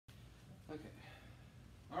Okay.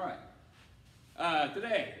 All right.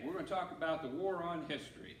 Today, we're going to talk about the war on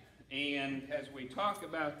history. And as we talk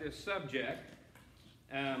about this subject,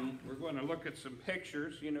 we're going to look at some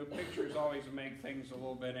pictures. You know, pictures always make things a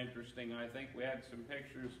little bit interesting. I think we had some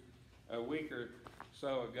pictures a week or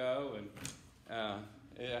so ago, and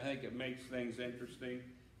I think it makes things interesting.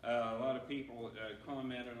 A lot of people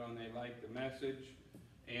commented on they liked the message,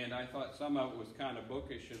 and I thought some of it was kind of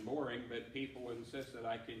bookish and boring, but people insisted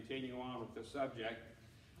I continue on with the subject.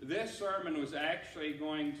 This sermon was actually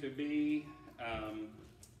going to be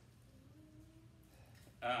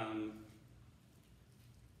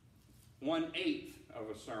 1/8 of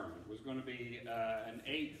a sermon. It was going to be an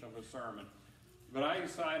eighth of a sermon. But I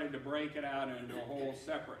decided to break it out into a whole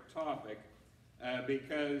separate topic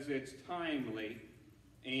because it's timely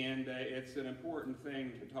and it's an important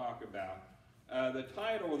thing to talk about. The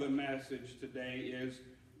title of the message today is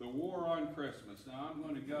The War on Christmas. Now I'm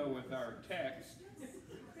going to go with our text.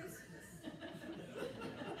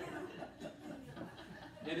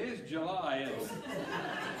 It is July.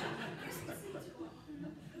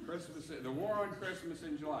 Christmas, the war on Christmas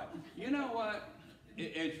in July. You know what?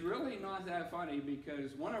 It's really not that funny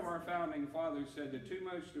because one of our founding fathers said the two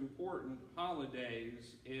most important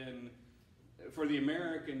holidays for the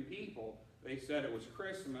American people, they said it was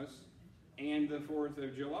Christmas and the 4th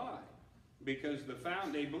of July. Because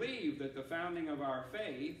they believed that the founding of our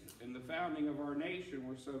faith and the founding of our nation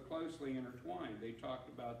were so closely intertwined. They talked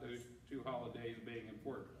about those two holidays being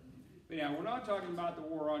important. But now, we're not talking about the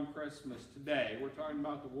war on Christmas today. We're talking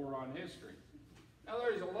about the war on history. Now,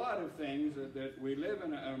 there's a lot of things that we live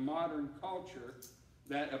in a modern culture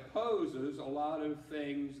that opposes a lot of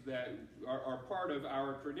things that are part of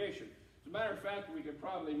our tradition. As a matter of fact, we could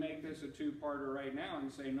probably make this a two-parter right now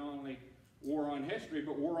and say not only war on history,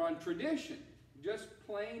 but war on tradition. Just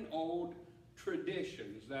plain old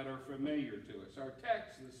traditions that are familiar to us. Our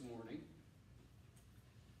text this morning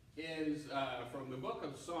is from the book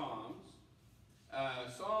of Psalms,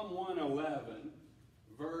 Psalm 111,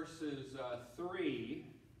 verses 3,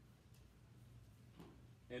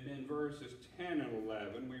 and then verses 10 and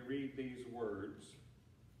 11. We read these words.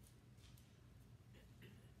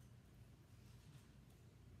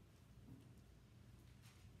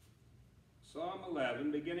 Psalm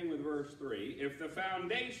 11, beginning with verse 3. If the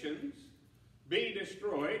foundations be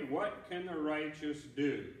destroyed, what can the righteous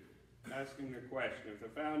do? Asking the question. If the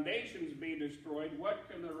foundations be destroyed, what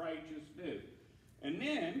can the righteous do? And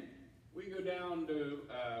then we go down to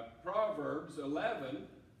Proverbs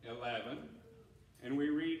 11:11, and we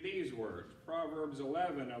read these words. Proverbs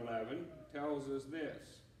 11:11 tells us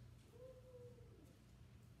this.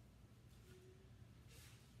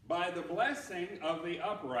 By the blessing of the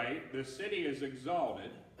upright, the city is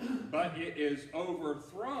exalted, but it is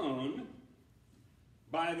overthrown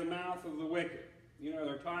by the mouth of the wicked. You know,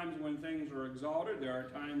 there are times when things are exalted. There are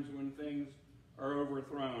times when things are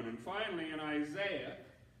overthrown. And finally, in Isaiah,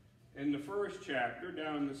 in the 1st chapter,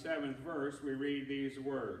 down in the 7th verse, we read these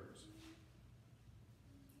words.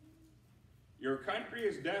 Your country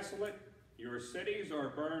is desolate. Your cities are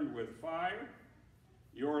burned with fire.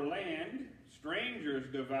 Your land, strangers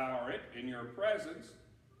devour it in your presence,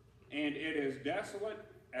 and it is desolate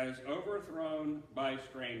as overthrown by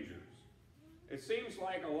strangers. It seems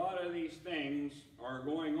like a lot of these things are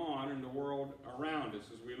going on in the world around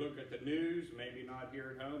us. As we look at the news, maybe not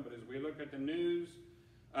here at home, but as we look at the news,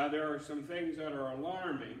 there are some things that are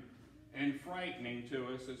alarming and frightening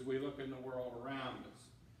to us as we look in the world around us.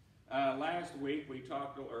 Last week,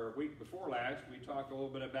 or week before last, we talked a little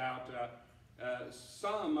bit about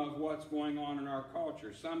some of what's going on in our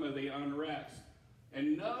culture, some of the unrest.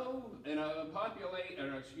 And a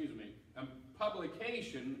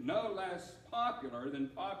publication no less popular than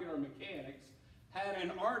Popular Mechanics had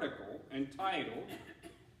an article entitled,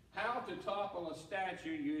 How to Topple a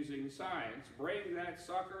Statue Using Science, Bring That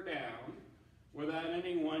Sucker Down Without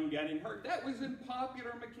Anyone Getting Hurt. That was in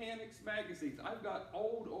Popular Mechanics magazines. I've got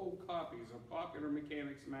old copies of Popular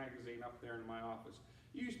Mechanics magazine up there in my office.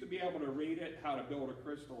 You used to be able to read it, how to build a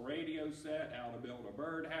crystal radio set, how to build a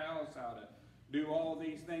birdhouse, how to do all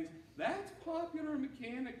these things. That's Popular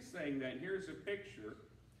Mechanics saying that. Here's a picture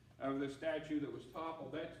of the statue that was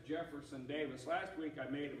toppled. That's Jefferson Davis. Last week I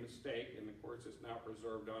made a mistake, and of course it's now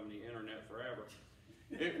preserved on the internet forever.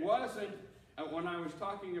 It wasn't, when I was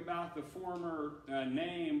talking about the former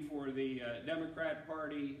name for the Democrat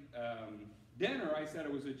Party dinner, I said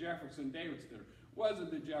it was a Jefferson Davis dinner. It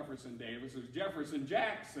wasn't the Jefferson Davis, it was Jefferson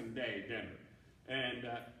Jackson Day dinner. And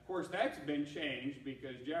of course that's been changed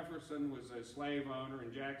because Jefferson was a slave owner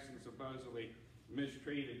and Jackson supposedly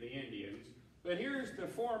mistreated the Indians. But here's the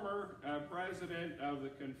former president of the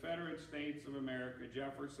Confederate States of America,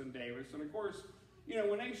 Jefferson Davis. And of course, you know,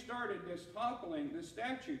 when they started this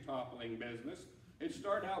statue toppling business, it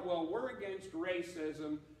started out, well, we're against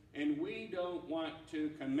racism, and we don't want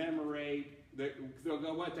to commemorate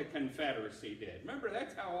what the Confederacy did. Remember,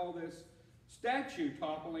 that's how all this statue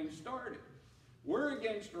toppling started. We're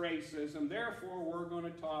against racism, therefore we're going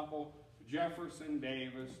to topple Jefferson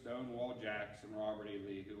Davis, Stonewall Jackson, Robert E.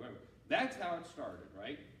 Lee, whoever. That's how it started,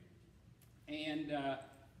 right? And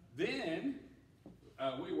then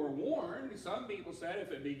we were warned. Some people said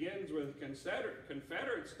if it begins with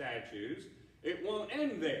Confederate statues, it won't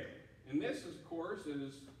end there. And this, of course,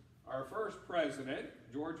 is our first president,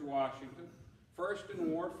 George Washington. First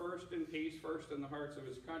in war, first in peace, first in the hearts of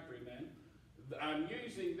his countrymen. I'm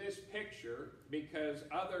using this picture because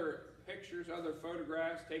other pictures, other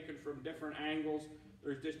photographs taken from different angles,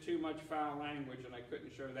 there's just too much foul language, and I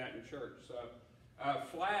couldn't show that in church. So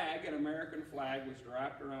an American flag, was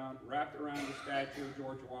wrapped around the statue of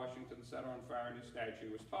George Washington, set on fire, and his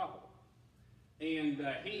statue was toppled. And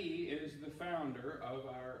he is the founder of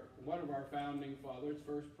one of our founding fathers,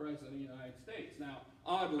 first president of the United States. Now,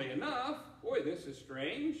 oddly enough, boy, this is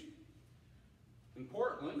strange. In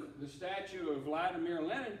Portland, the statue of Vladimir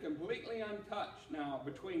Lenin completely untouched. Now,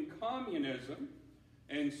 between communism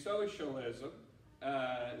and socialism,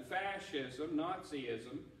 fascism,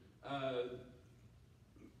 Nazism,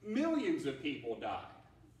 millions of people died.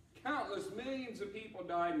 Countless millions of people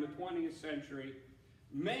died in the 20th century,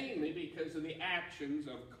 mainly because of the actions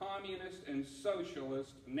of communist and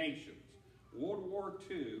socialist nations. World War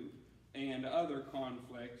II and other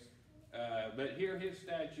conflicts, but here his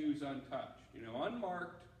statue's untouched. You know,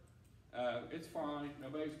 unmarked, it's fine,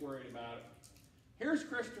 nobody's worried about it. Here's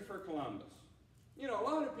Christopher Columbus. You know, a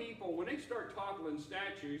lot of people, when they start toppling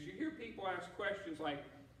statues, you hear people ask questions like,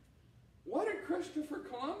 what did Christopher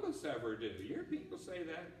Columbus ever do? You hear people say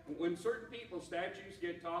that. When certain people's statues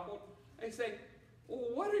get toppled, they say, well,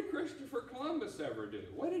 what did Christopher Columbus ever do?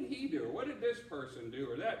 What did he do? Or what did this person do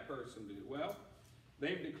or that person do? Well,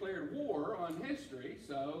 they've declared war on history,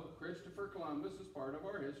 so Christopher Columbus is part of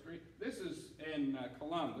our history. This is in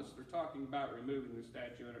Columbus. They're talking about removing the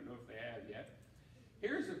statue. I don't know if they have yet.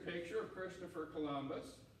 Here's a picture of Christopher Columbus,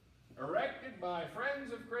 erected by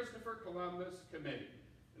Friends of Christopher Columbus Committee.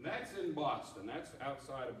 And that's in Boston. That's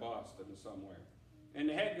outside of Boston somewhere. And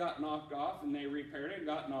the head got knocked off, and they repaired it and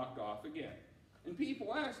got knocked off again. And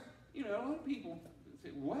people ask, you know, a lot of people say,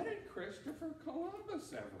 what did Christopher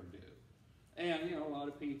Columbus ever do? And, you know, a lot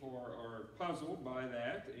of people are puzzled by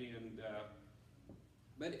that. And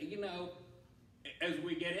but, you know, as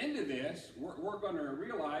we get into this, we're going to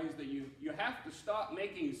realize that you have to stop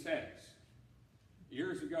making sense.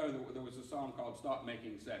 Years ago, there was a song called Stop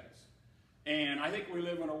Making Sense. And I think we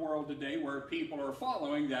live in a world today where people are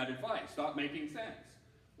following that advice. Stop making sense.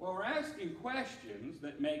 Well, we're asking questions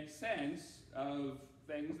that make sense of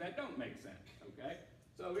things that don't make sense, okay?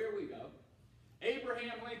 So here we go.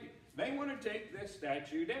 Abraham Lincoln. They want to take this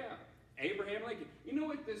statue down. Abraham Lincoln. You know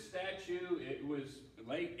what this statue, it was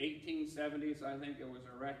late 1870s, I think it was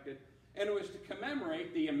erected, and it was to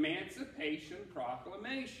commemorate the Emancipation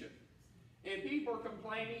Proclamation. And people are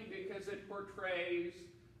complaining because it portrays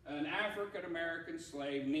an African-American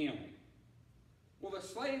slave kneeling. Well, the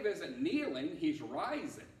slave isn't kneeling, he's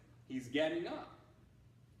rising. He's getting up.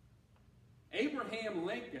 Abraham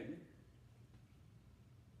Lincoln,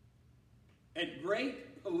 at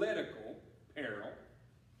great political peril,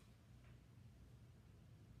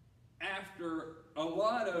 after a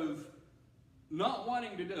lot of not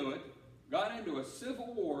wanting to do it, got into a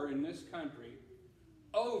civil war in this country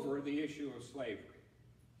over the issue of slavery.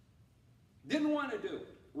 Didn't want to do it.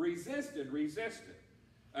 Resisted.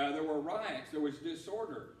 There were riots. There was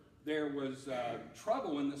disorder. There was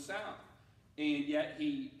trouble in the South. And yet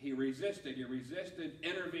he resisted. He resisted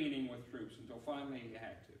intervening with troops until finally he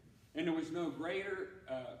had to. And there was no greater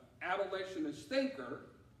abolitionist thinker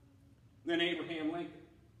than Abraham Lincoln.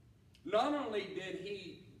 Not only did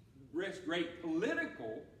he take great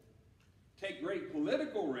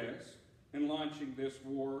political risks in launching this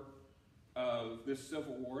war, this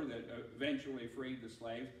civil war that eventually freed the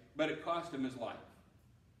slaves, but it cost him his life.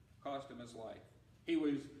 He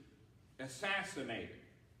was assassinated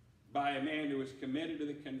by a man who was committed to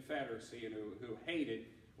the Confederacy and who hated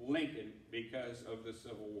Lincoln because of the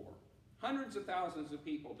Civil War. Hundreds of thousands of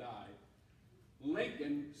people died.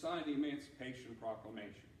 Lincoln signed the Emancipation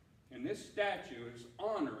Proclamation. And this statue is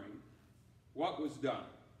honoring what was done.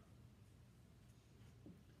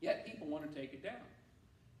 Yet people want to take it down.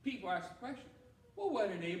 People ask the question, well, what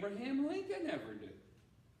did Abraham Lincoln ever do?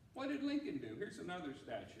 What did Lincoln do? Here's another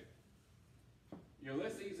statue.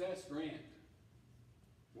 Ulysses S. Grant.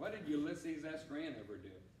 What did Ulysses S. Grant ever do?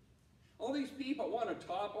 All these people want to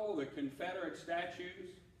topple the Confederate statues.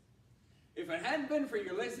 If it hadn't been for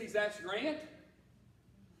Ulysses S. Grant,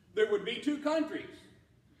 there would be two countries.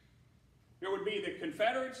 There would be the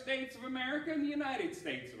Confederate States of America and the United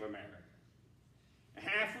States of America.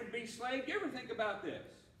 Half would be slave. You ever think about this?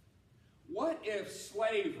 What if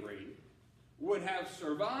slavery would have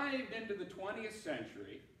survived into the 20th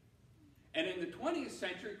century, and in the 20th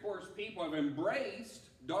century, of course, people have embraced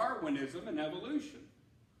Darwinism and evolution.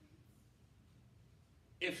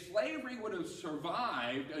 If slavery would have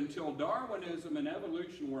survived until Darwinism and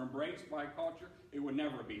evolution were embraced by culture, it would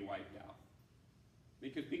never be wiped out.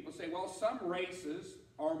 Because people say, well, some races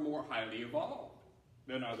are more highly evolved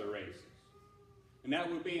than other races. And that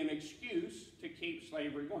would be an excuse to keep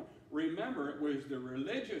slavery going. Remember, it was the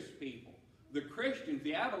religious people, the Christians,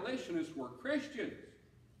 the abolitionists were Christians.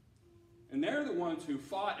 And they're the ones who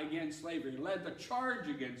fought against slavery, led the charge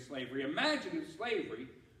against slavery. Imagine if slavery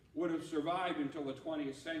would have survived until the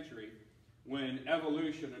 20th century when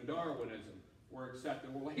evolution and Darwinism were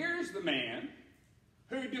accepted. Well, here's the man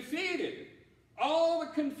who defeated all the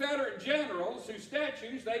Confederate generals whose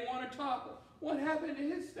statues they want to topple. What happened to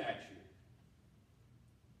his statue?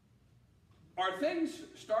 Are things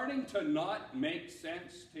starting to not make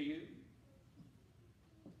sense to you?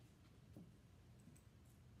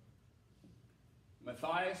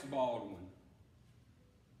 Matthias Baldwin.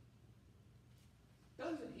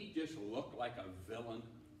 Doesn't he just look like a villain?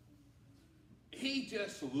 He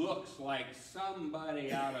just looks like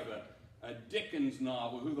somebody out of a Dickens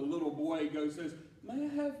novel who the little boy goes and says, "May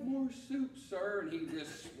I have more soup, sir?" And he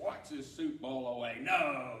just swats his soup bowl away.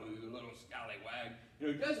 "No, you little scallywag." You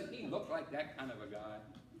know, doesn't he look like that kind of a guy?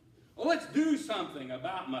 Well, let's do something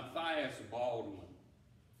about Matthias Baldwin.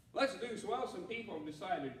 Let's do, well, some people have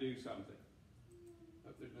decided to do something.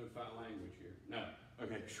 Hope there's no foul language here. No.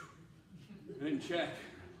 Okay. I didn't check.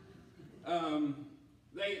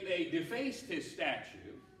 They defaced his statue.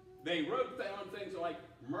 They wrote down things like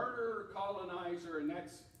murderer, colonizer, and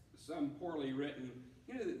that's some poorly written.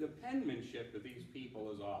 You know, the penmanship of these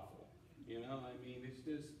people is awful. You know, I mean, it's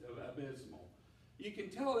just abysmal. You can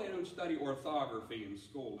tell they don't study orthography in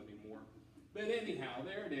school anymore. But anyhow,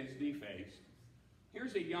 there it is, defaced.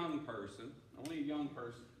 Here's a young person, only a young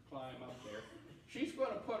person to climb up there. She's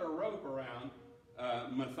going to put a rope around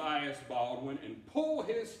Matthias Baldwin and pull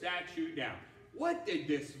his statue down. What did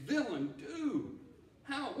this villain do?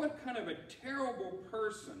 What kind of a terrible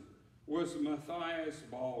person was Matthias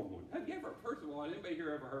Baldwin? Have you ever, first of all, anybody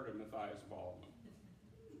here ever heard of Matthias Baldwin?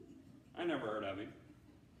 I never heard of him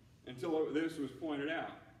until this was pointed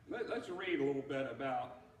out. Let's read a little bit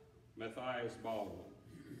about Matthias Baldwin.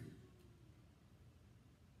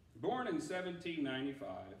 Born in 1795,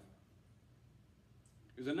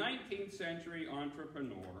 he was a 19th century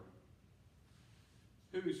entrepreneur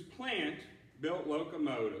whose plant built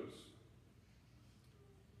locomotives,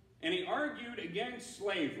 and he argued against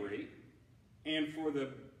slavery and for the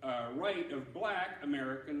right of black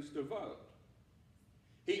Americans to vote.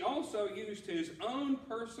 He also used his own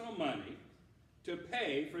personal money to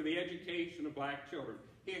pay for the education of black children.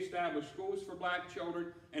 He established schools for black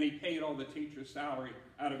children, and he paid all the teachers' salary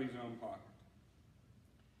out of his own pocket.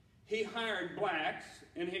 He hired blacks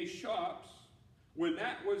in his shops when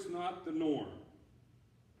that was not the norm.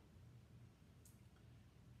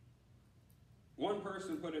 One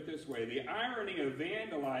person put it this way: the irony of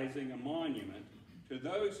vandalizing a monument to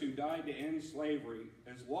those who died to end slavery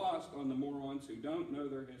is lost on the morons who don't know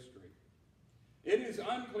their history. It is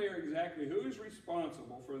unclear exactly who is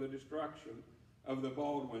responsible for the destruction of the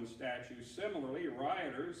Baldwin statue. Similarly,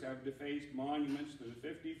 rioters have defaced monuments to the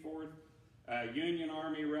 54th Union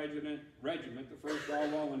Army Regiment, the first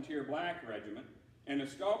all-volunteer black regiment, and a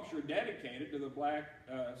sculpture dedicated to the black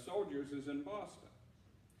soldiers is in Boston.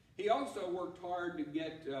 He also worked hard to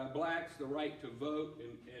get blacks the right to vote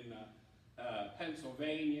in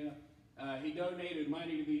Pennsylvania. He donated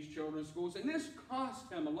money to these children's schools, and this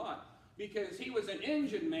cost him a lot because he was an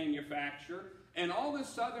engine manufacturer, and all the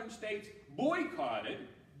southern states boycotted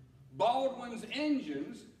Baldwin's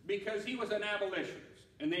engines because he was an abolitionist,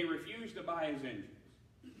 and they refused to buy his engines.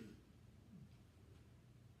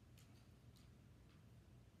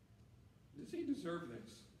 Does he deserve this?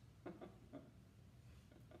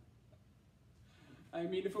 I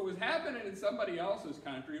mean, if it was happening in somebody else's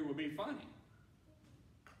country, it would be funny.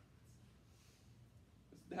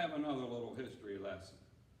 Let's have another little history lesson.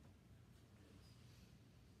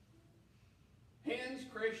 Hans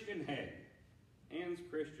Christian Heg. Hans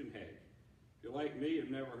Christian Heg. If you're like me, you've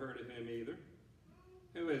never heard of him either.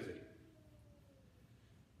 Who is he?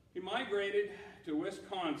 He migrated to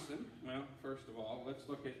Wisconsin. Well, first of all, let's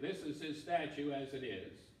look at, this is his statue as it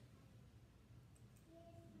is.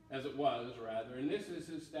 As it was, rather. And this is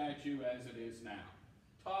his statue as it is now.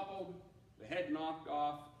 Toppled, the head knocked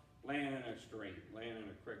off, laying in a stream, laying in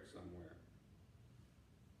a creek somewhere.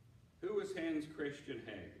 Who was Hans Christian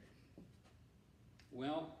Heg?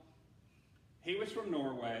 Well, he was from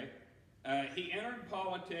Norway. He entered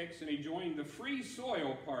politics and he joined the Free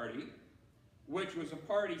Soil Party, which was a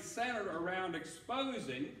party centered around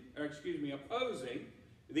opposing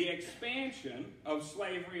the expansion of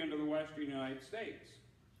slavery into the western United States.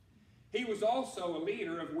 He was also a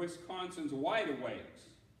leader of Wisconsin's Wide Awakes,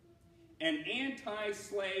 an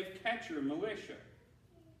anti-slave catcher militia.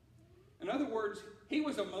 In other words, he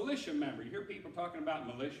was a militia member. You hear people talking about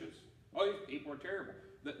militias? Oh, these people are terrible.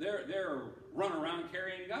 They're running around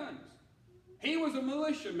carrying guns. He was a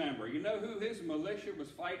militia member. You know who his militia was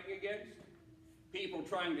fighting against? People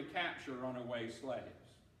trying to capture runaway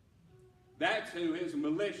slaves. That's who his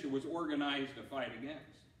militia was organized to fight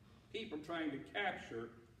against. People trying to capture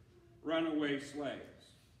runaway slaves.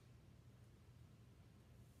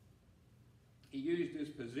 He used his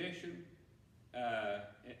position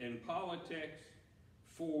in politics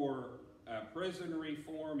for prison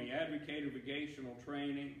reform. He advocated vocational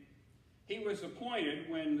training. He was appointed,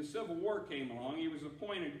 when the Civil War came along, he was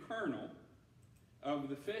appointed colonel of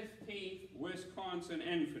the 15th Wisconsin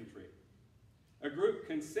Infantry, a group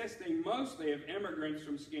consisting mostly of immigrants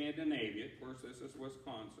from Scandinavia. Of course, this is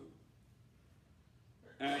Wisconsin.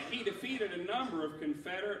 He defeated a number of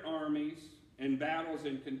Confederate armies in battles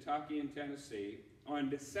in Kentucky and Tennessee. On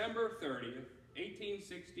December 30th,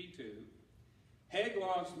 1862, Heg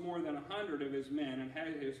lost more than 100 of his men and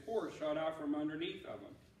had his horse shot out from underneath of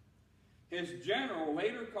him. His general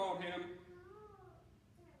later called him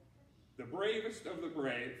the bravest of the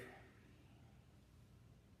brave.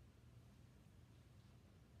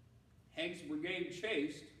 Heg's brigade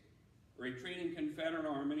chased a retreating Confederate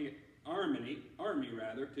army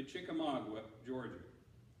to Chickamauga, Georgia,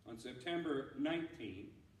 on September 19,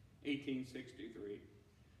 1863.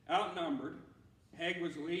 Outnumbered, Heg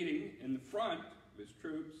was leading in the front of his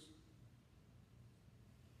troops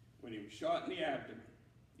when he was shot in the abdomen.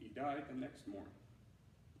 He died the next morning.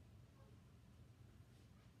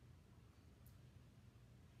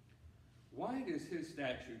 Why does his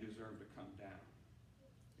statue deserve to come down?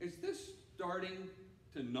 Is this starting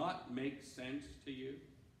to not make sense to you?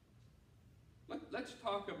 Let's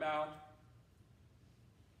talk about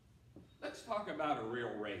a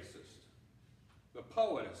real racist. The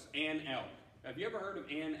poetess, Anne Elk. Have you ever heard of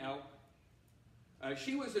Anne Elk?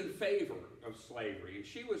 She was in favor of slavery, and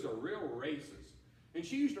she was a real racist. And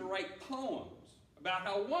she used to write poems about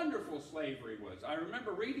how wonderful slavery was. I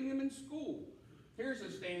remember reading them in school. Here's a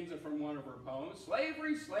stanza from one of her poems.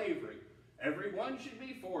 Slavery, slavery, everyone should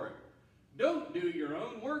be for it. Don't do your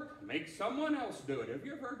own work, make someone else do it. Have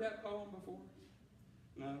you ever heard that poem before?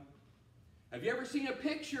 No? Have you ever seen a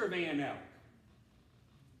picture of Anne Elk?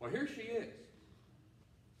 Well, here she is.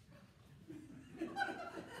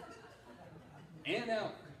 Anne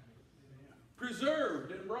Elk,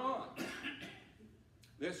 preserved in bronze.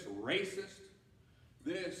 This racist,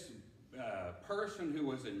 this person who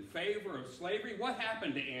was in favor of slavery, what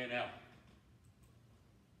happened to Anne Elk?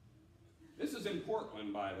 This is in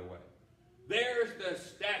Portland, by the way. There's the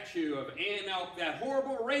statue of Anne Elk, that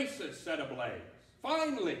horrible racist, set ablaze.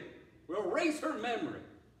 Finally, we'll erase her memory.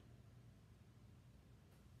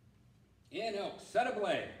 Anne Elk, set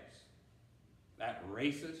ablaze. That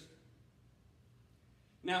racist.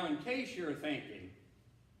 Now, in case you're thinking,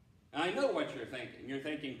 I know what you're thinking. You're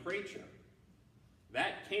thinking, preacher,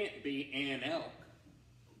 that can't be Anne Elk.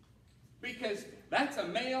 Because that's a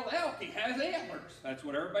male elk. He has antlers. That's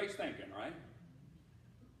what everybody's thinking, right?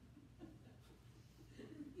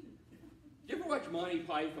 You ever watch Monty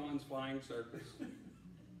Python's Flying Circus?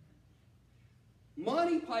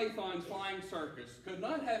 Monty Python's Flying Circus could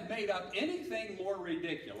not have made up anything more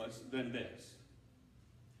ridiculous than this.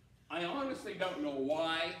 I honestly don't know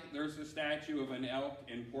why there's a statue of an elk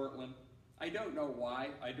in Portland. I don't know why.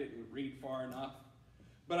 I didn't read far enough.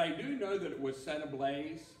 But I do know that it was set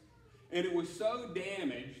ablaze. And it was so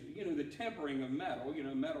damaged, you know, the tempering of metal, you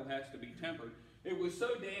know, metal has to be tempered. It was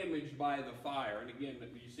so damaged by the fire, and again,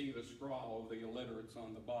 you see the scrawl of the illiterates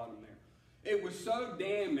on the bottom there. It was so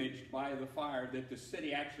damaged by the fire that the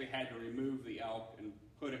city actually had to remove the elk and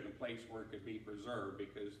put it in a place where it could be preserved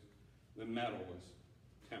because the metal was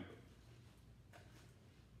tempered.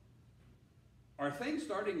 Are things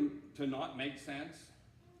starting to not make sense?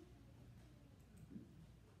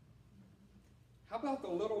 How about The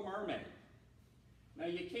Little Mermaid? Now,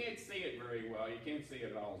 you can't see it very well. You can't see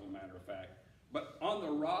it at all, as a matter of fact. But on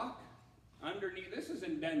the rock, underneath, this is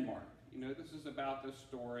in Denmark. You know, this is about the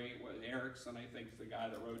story. Erickson, I think, is the guy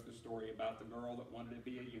that wrote the story about the girl that wanted to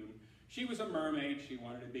be a human. She was a mermaid. She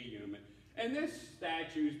wanted to be human. And this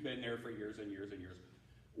statue's been there for years and years and years.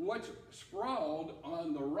 What's scrawled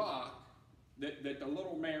on the rock that the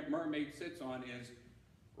little mermaid sits on is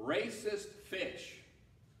racist fish.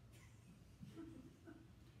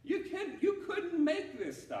 You couldn't make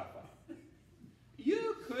this stuff up.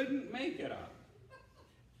 You couldn't make it up.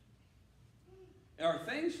 Are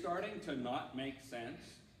things starting to not make sense?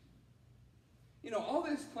 You know, all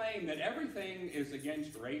this claim that everything is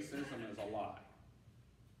against racism is a lie.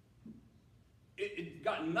 It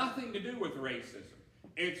got nothing to do with racism.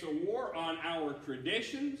 It's a war on our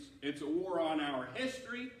traditions, it's a war on our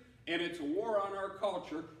history, and it's a war on our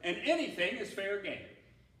culture, and anything is fair game.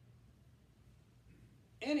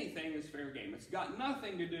 Anything is fair game. It's got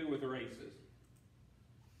nothing to do with racism.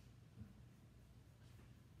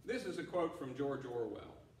 This is a quote from George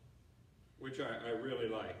Orwell, which I really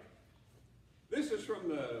like. This is from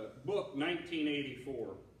the book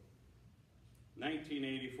 1984.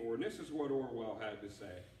 1984, and this is what Orwell had to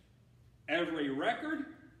say. Every record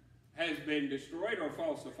has been destroyed or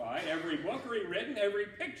falsified. Every book rewritten. Every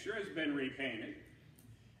picture has been repainted.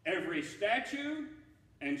 Every statue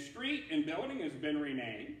and street and building has been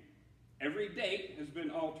renamed. Every date has been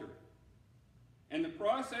altered. And the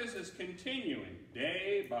process is continuing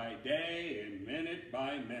day by day and minute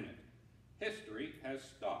by minute. History has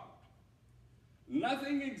stopped.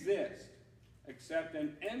 Nothing exists except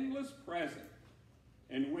an endless present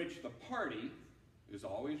in which the party is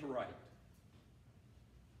always right.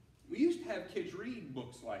 We used to have kids read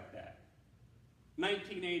books like that.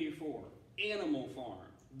 1984, Animal Farm,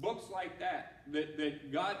 books like that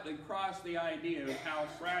got across the idea of how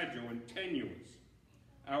fragile and tenuous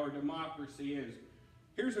our democracy is.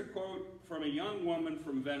 Here's a quote from a young woman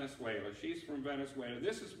from Venezuela. She's from Venezuela.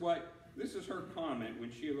 This is her comment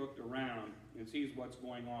when she looked around and sees what's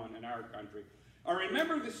going on in our country. I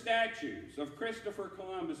remember the statues of Christopher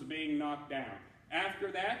Columbus being knocked down.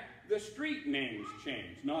 After that, the street names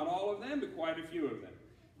changed. Not all of them, but quite a few of them.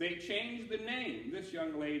 They changed the name. This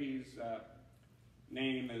young lady's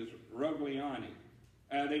name is Rogliani.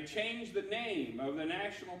 They changed the name of the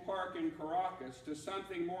national park in Caracas to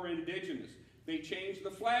something more indigenous. They changed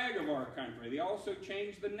the flag of our country. They also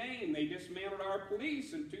changed the name. They dismantled our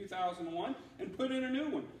police in 2001 and put in a new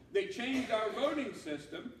one. They changed our voting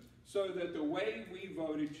system so that the way we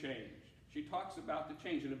voted changed. She talks about the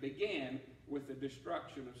change, and it began with the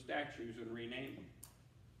destruction of statues and renaming.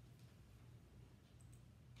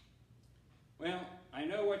 Well, I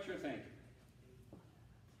know what you're thinking.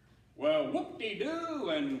 Well, whoop-de-doo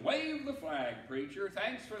and wave the flag, preacher.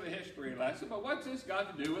 Thanks for the history lesson, but what's this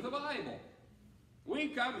got to do with the Bible? We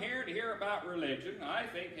come here to hear about religion. I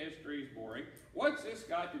think history's boring. What's this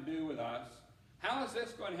got to do with us? How is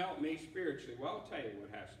this going to help me spiritually? Well, I'll tell you what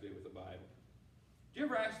it has to do with the Bible. Did you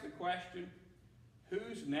ever ask the question,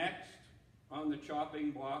 who's next on the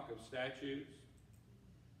chopping block of statues?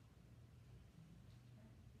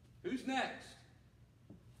 Who's next?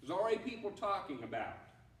 There's already people talking about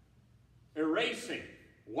erasing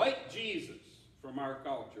white Jesus from our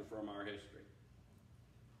culture, from our history.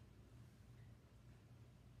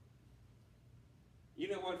 You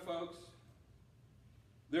know what, folks?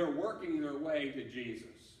 They're working their way to Jesus.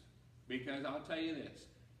 Because I'll tell you this,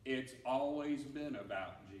 it's always been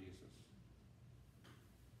about Jesus.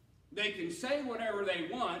 They can say whatever they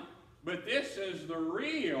want, but this is the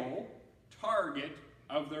real target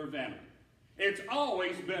of their venom. It's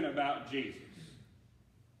always been about Jesus.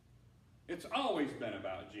 It's always been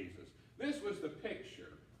about Jesus. This was the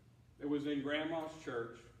picture that was in Grandma's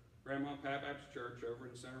church, Grandma Papap's church over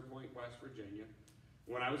in Center Point, West Virginia.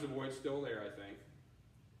 When I was a boy, it's still there, I think.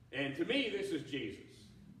 And to me, this is Jesus.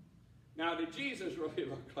 Now, did Jesus really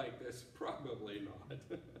look like this? Probably not.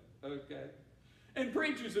 Okay? And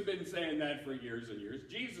preachers have been saying that for years and years.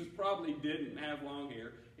 Jesus probably didn't have long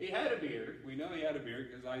hair. He had a beard. We know he had a beard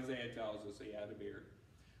because Isaiah tells us he had a beard.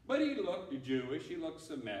 But he looked Jewish. He looked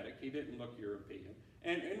Semitic. He didn't look European.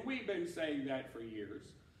 And we've been saying that for years.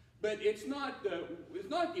 But it's not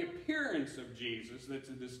the appearance of Jesus that's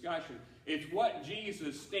a discussion. It's what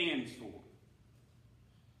Jesus stands for.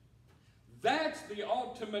 That's the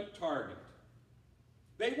ultimate target.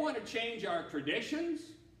 They want to change our traditions.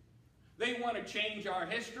 They want to change our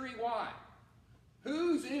history. Why?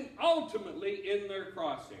 Who's ultimately in their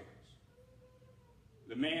crosshairs?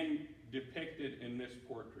 The man depicted in this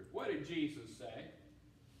portrait. What did Jesus say?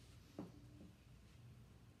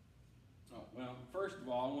 Oh, well, first of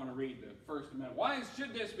all, I want to read the First Amendment. Why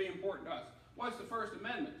should this be important to us? What's the First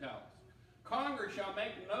Amendment tell us? Congress shall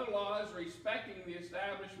make no laws respecting the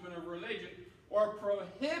establishment of religion or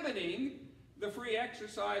prohibiting the free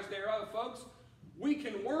exercise thereof. Folks, we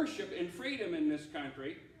can worship in freedom in this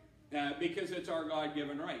country because it's our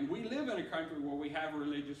God-given right. And we live in a country where we have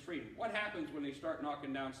religious freedom. What happens when they start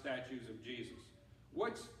knocking down statues of Jesus?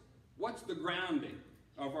 What's the grounding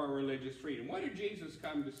of our religious freedom? What did Jesus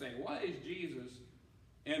come to say? What is Jesus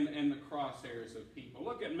in the crosshairs of people?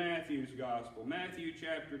 Look at Matthew's gospel. Matthew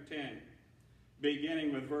chapter 10,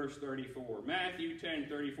 beginning with verse 34. Matthew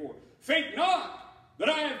 10:34. Think not that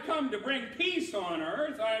I have come to bring peace on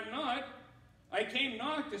earth. I came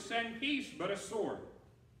not to send peace, but a sword.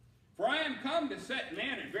 For I am come to set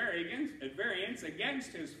man at variance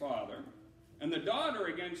against his father, and the daughter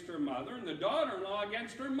against her mother, and the daughter-in-law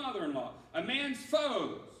against her mother-in-law. A man's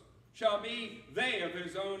foes shall be they of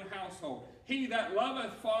his own household. He that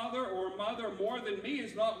loveth father or mother more than me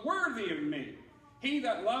is not worthy of me. He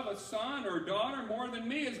that loveth son or daughter more than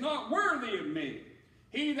me is not worthy of me.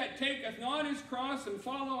 He that taketh not his cross and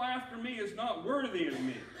follow after me is not worthy of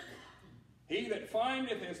me. He that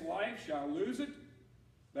findeth his life shall lose it,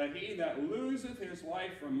 but he that loseth his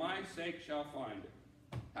life for my sake shall find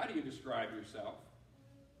it. How do you describe yourself?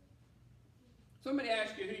 Somebody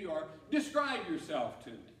asks you who you are. Describe yourself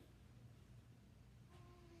to me.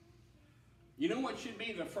 You know what should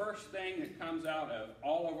be the first thing that comes out of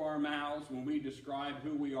all of our mouths when we describe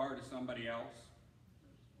who we are to somebody else?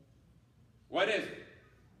 What is it?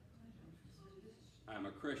 I'm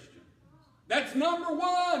a Christian. That's number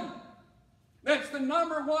one. That's the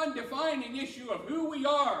number one defining issue of who we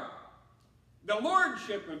are. The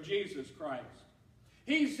lordship of Jesus Christ.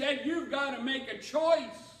 He said you've got to make a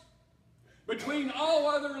choice between all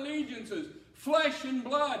other allegiances, flesh and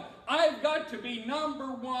blood. I've got to be number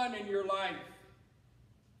one in your life.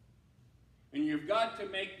 And you've got to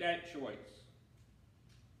make that choice.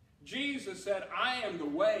 Jesus said, I am the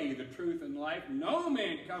way, the truth, and life. No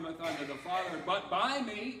man cometh unto the Father but by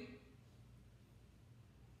me.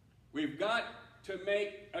 We've got to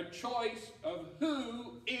make a choice of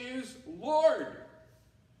who is Lord.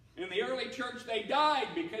 In the early church, they died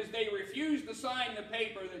because they refused to sign the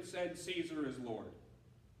paper that said Caesar is Lord.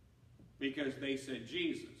 Because they said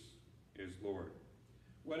Jesus is Lord.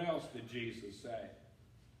 What else did Jesus say?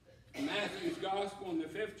 In Matthew's Gospel in the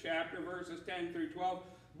 5th chapter, verses 10 through 12,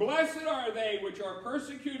 Blessed are they which are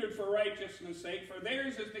persecuted for righteousness' sake, for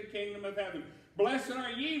theirs is the kingdom of heaven. Blessed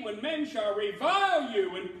are ye when men shall revile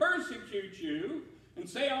you and persecute you, and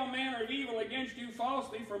say all manner of evil against you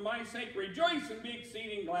falsely for my sake. Rejoice and be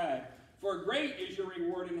exceeding glad, for great is your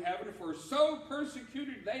reward in heaven, for so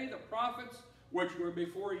persecuted they the prophets which were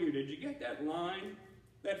before you. Did you get that line?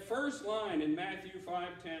 That first line in Matthew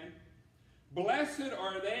 5:10. Blessed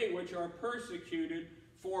are they which are persecuted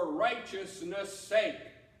for righteousness' sake.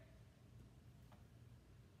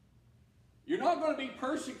 You're not going to be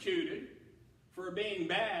persecuted for being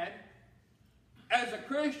bad. As a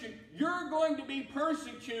Christian, you're going to be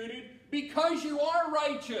persecuted because you are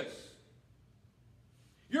righteous.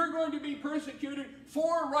 You're going to be persecuted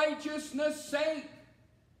for righteousness' sake.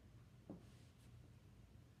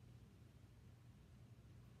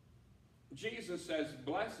 Jesus says,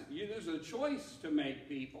 blessed. There's a choice to make,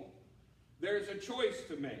 people. There's a choice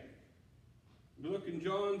to make. Look in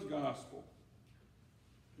John's Gospel.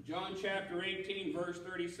 John chapter 18, verse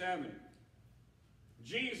 37.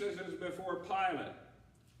 Jesus is before Pilate.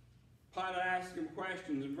 Pilate asked him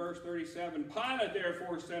questions in verse 37. Pilate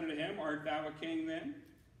therefore said unto him, Art thou a king then?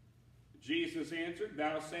 Jesus answered,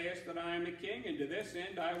 Thou sayest that I am a king, and to this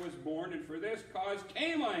end I was born, and for this cause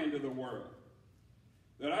came I into the world,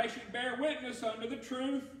 that I should bear witness unto the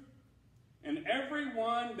truth, and every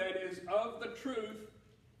one that is of the truth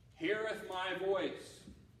heareth my voice.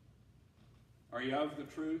 Are you of the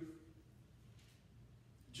truth?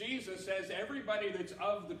 Jesus says everybody that's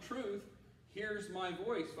of the truth hears my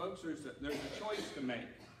voice. Folks, there's a choice to make.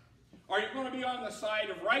 Are you going to be on the side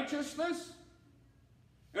of righteousness?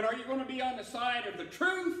 And are you going to be on the side of the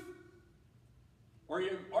truth? Or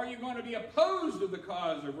are you going to be opposed to the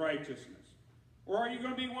cause of righteousness? Or are you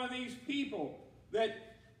going to be one of these people that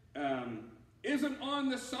isn't on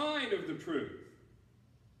the side of the truth?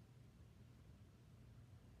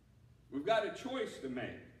 We've got a choice to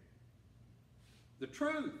make. The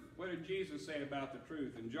truth. What did Jesus say about the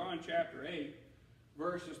truth? In John chapter 8,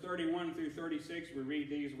 verses 31 through 36, we read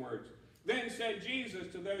these words. Then said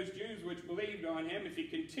Jesus to those Jews which believed on him, If ye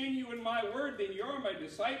continue in my word, then ye are my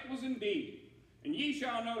disciples indeed. And ye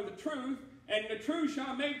shall know the truth, and the truth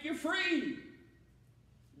shall make you free.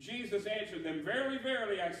 Jesus answered them, Verily,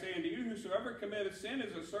 verily, I say unto you, whosoever committeth sin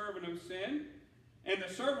is a servant of sin. And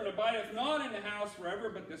the servant abideth not in the house forever,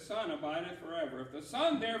 but the Son abideth forever. If the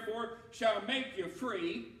Son therefore shall make you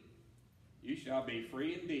free, you shall be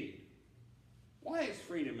free indeed. Why is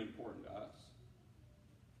freedom important to us?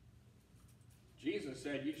 Jesus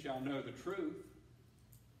said, you shall know the truth.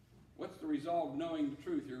 What's the result of knowing the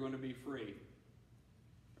truth? You're going to be free.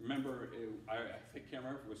 Remember, I can't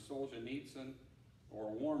remember if it was Solzhenitsyn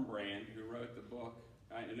or Warmbrand who wrote the book.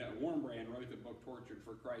 Warmbrand wrote the book Tortured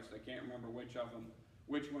for Christ. I can't remember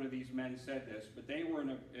which one of these men said this, but they were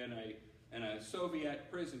in a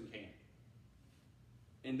Soviet prison camp.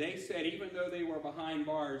 And they said, even though they were behind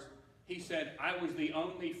bars, he said, I was the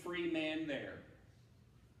only free man there.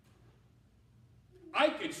 I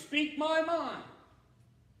could speak my mind.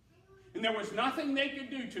 And there was nothing they could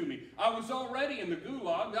do to me. I was already in the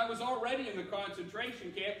gulag. I was already in the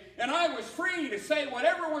concentration camp. And I was free to say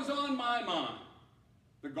whatever was on my mind.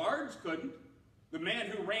 The guards couldn't. The man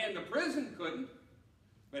who ran the prison couldn't.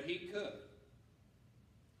 But he could.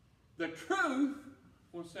 The truth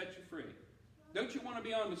will set you free. Don't you want to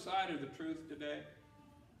be on the side of the truth today?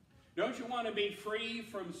 Don't you want to be free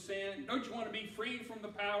from sin? Don't you want to be free from the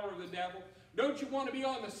power of the devil? Don't you want to be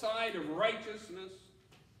on the side of righteousness?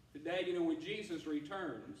 Today, you know, when Jesus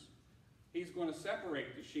returns, he's going to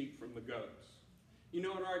separate the sheep from the goats. You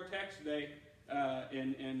know, in our text today,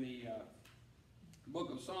 in the book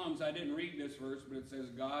of Psalms, I didn't read this verse, but it says,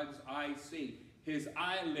 God's eyes see. His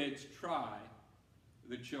eyelids try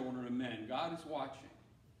the children of men. God is watching.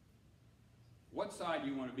 What side do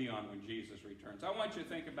you want to be on when Jesus returns? I want you to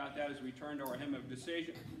think about that as we turn to our hymn of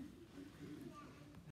decision.